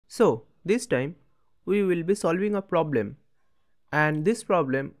So this time we will be solving a problem, and this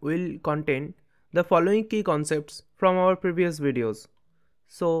problem will contain the following key concepts from our previous videos.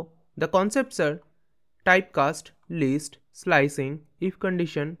 So the concepts are typecast, list, slicing, if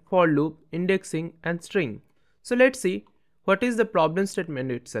condition, for loop, indexing and string. So let's see what is the problem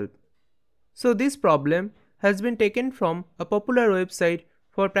statement itself. So this problem has been taken from a popular website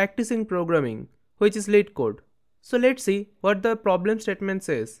for practicing programming, which is Leetcode. So let's see what the problem statement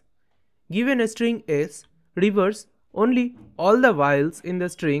says. Given a string s, reverse only all the whiles in the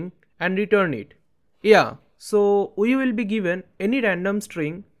string and return it. Yeah, so we will be given any random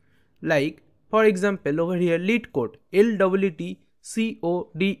string, like for example over here Leetcode, LWTCODE.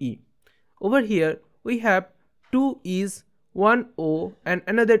 Over here we have two e's, one o and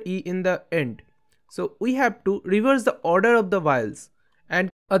another e in the end. So we have to reverse the order of the whiles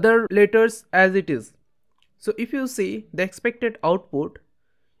and other letters as it is. So if you see the expected output,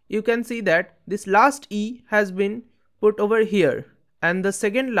 you can see that this last e has been put over here and the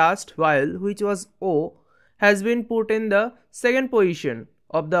second last while, which was o, has been put in the second position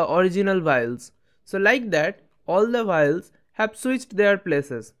of the original whiles. So like that all the whiles have switched their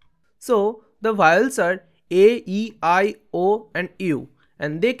places. So the whiles are a, e, I, o and u,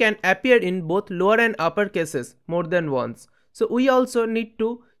 and they can appear in both lower and upper cases more than once. So we also need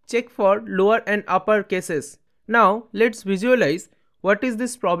to check for lower and upper cases. Now let's visualize what is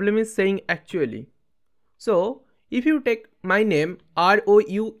this problem is saying actually. So if you take my name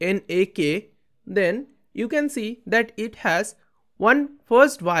ROUNAK, then you can see that it has one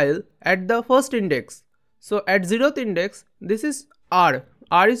first while at the first index. So at 0th index this is R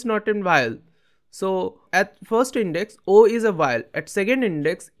is not in while. So at first index O is a while, at second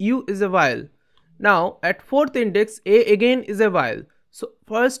index U is a while. Now at fourth index A again is a while. So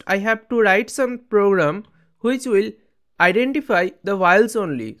first I have to write some program which will identify the whiles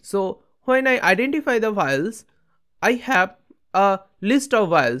only. So when I identify the whiles, I have a list of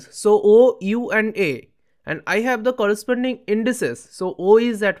whiles, so O, U and A, and I have the corresponding indices. So O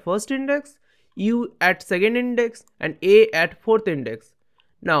is at first index, U at second index and A at fourth index.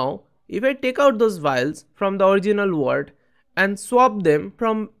 Now if I take out those whiles from the original word and swap them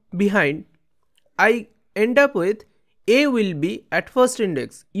from behind, I end up with A will be at first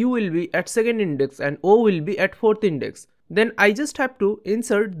index, U will be at second index and O will be at fourth index. Then I just have to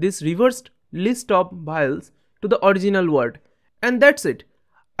insert this reversed list of whiles to the original word, and that's it.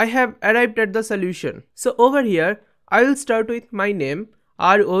 I have arrived at the solution. So over here I will start with my name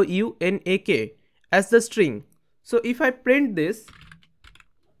ROUNAK as the string. So if I print this,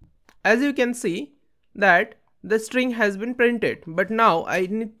 as you can see that the string has been printed, but now I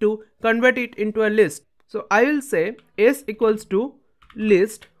need to convert it into a list. So I will say s equals to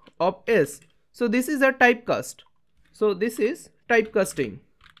list of s. So this is a typecast. So this is typecasting.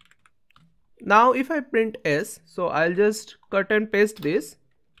 Now if I print s, so I'll just cut and paste this.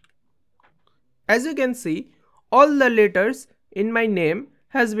 As you can see, all the letters in my name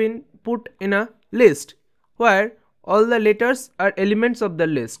has been put in a list, where all the letters are elements of the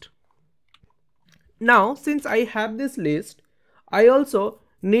list. Now since I have this list, I also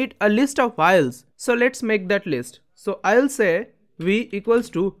need a list of whiles. So let's make that list. So I'll say v equals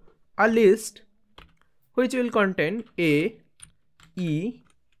to a list which will contain A, E,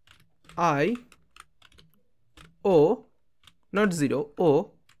 I, O, not 0,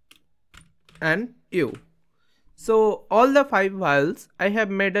 O and U. So all the 5 whiles, I have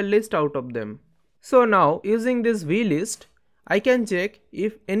made a list out of them. So now using this v list, I can check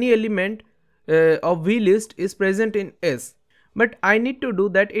if any element of v list is present in S, but I need to do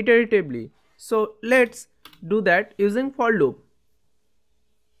that iteratively. So let's do that using for loop.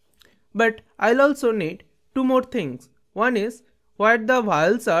 But I'll also need two more things. One is what the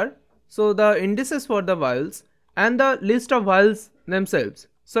whiles are, so the indices for the whiles, and the list of whiles themselves.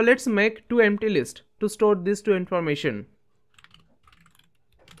 So let's make two empty lists to store these two information.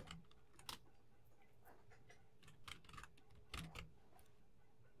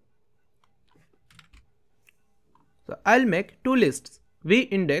 So I'll make two lists, v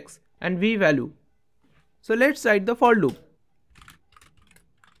index and v value. So let's write the for loop.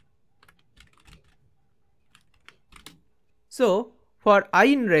 So for I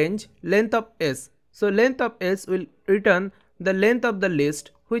in range length of s, so length of s will return the length of the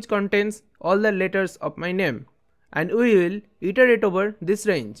list which contains all the letters of my name, and we will iterate over this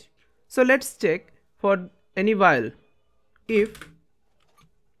range. So let's check for any while. If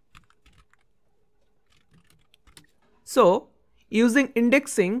so, using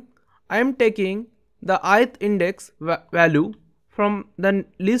indexing, I am taking the ith index value from the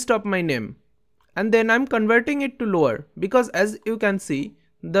list of my name, and then I'm converting it to lower, because as you can see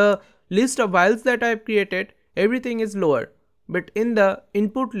the list of whiles that I have created, everything is lower, but in the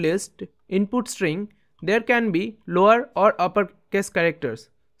input list, input string, there can be lower or uppercase characters.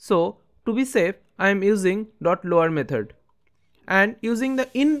 So to be safe, I am using .lower method, and using the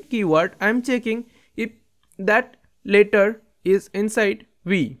in keyword I am checking if that letter is inside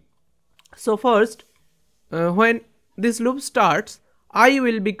V. So first, when this loop starts, I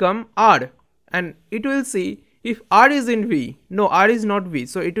will become R, and it will see if R is in V. No, R is not V,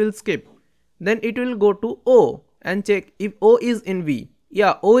 so it will skip. Then it will go to O and check if O is in V.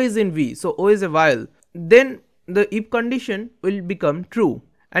 Yeah, O is in V, so O is a while. Then the if condition will become true,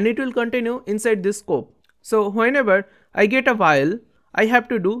 and it will continue inside this scope. So whenever I get a while, I have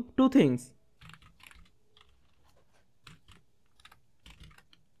to do two things.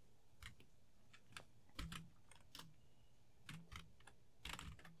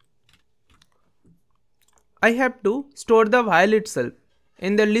 I have to store the while itself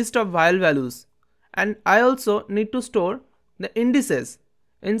in the list of while values, and I also need to store the indices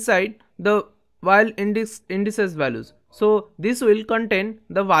inside the while indices values. So this will contain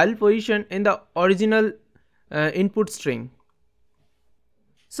the while position in the original input string.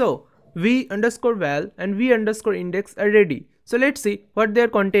 So v underscore val and v underscore index are ready. So let's see what they are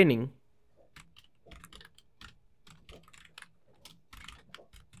containing.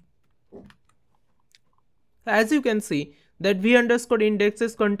 As you can see that v underscore index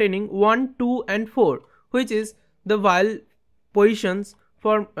is containing 1, 2 and 4, which is the while positions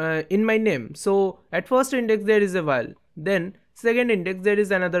for in my name. So at first index there is a while, then second index there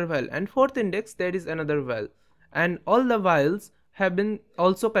is another while, and fourth index there is another while, and all the whiles have been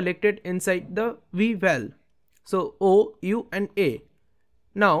also collected inside the v val. So O, U and A.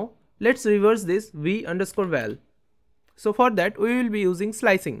 Now let's reverse this v underscore val. So for that we will be using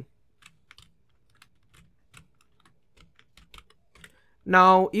slicing.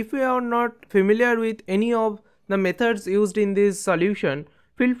 Now if you are not familiar with any of the methods used in this solution,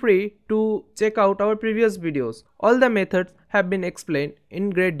 feel free to check out our previous videos. All the methods have been explained in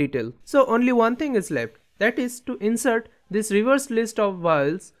great detail. So only one thing is left, that is to insert this reverse list of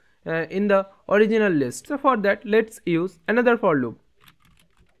whiles in the original list. So for that let's use another for loop.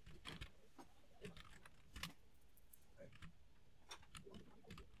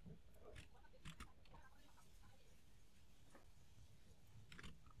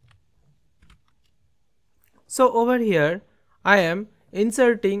 So over here I am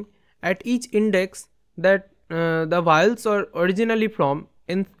inserting at each index that the whiles are originally from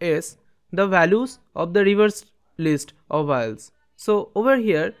in S, the values of the reverse list of whiles. So over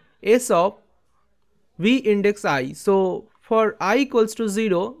here S of v index I, so for I equals to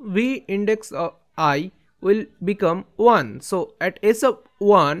 0, v index of I will become 1. So at S of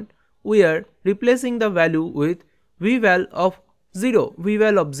 1 we are replacing the value with v val of 0. V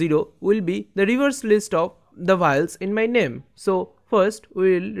val of 0 will be the reverse list of the whiles in my name. So first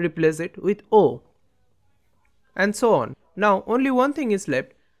we will replace it with O, and so on. Now only one thing is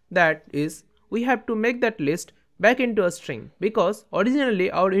left, that is we have to make that list back into a string, because originally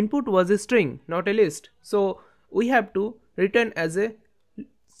our input was a string, not a list. So we have to return as a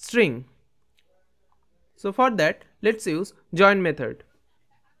string. So for that let's use join method.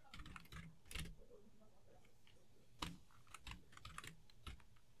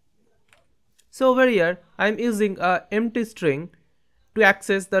 So over here I am using a empty string to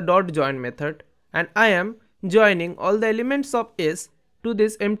access the .join method, and I am joining all the elements of S to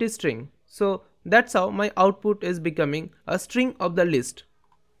this empty string. So that's how my output is becoming a string of the list.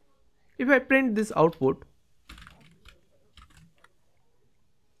 If I print this output,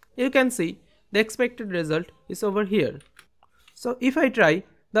 you can see the expected result is over here. So if I try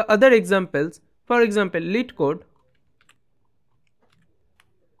the other examples, for example Leetcode,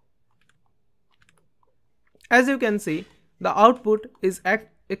 as you can see the output is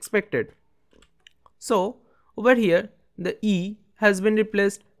expected. So over here the E has been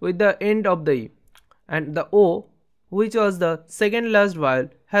replaced with the end of the E, and the O, which was the second last while,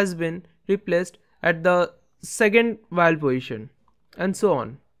 has been replaced at the second while position, and so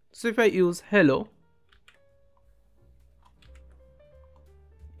on. So if I use hello,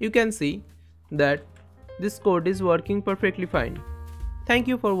 you can see that this code is working perfectly fine. Thank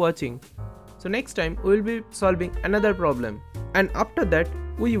you for watching. So next time we will be solving another problem, and after that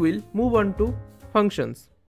we will move on to functions.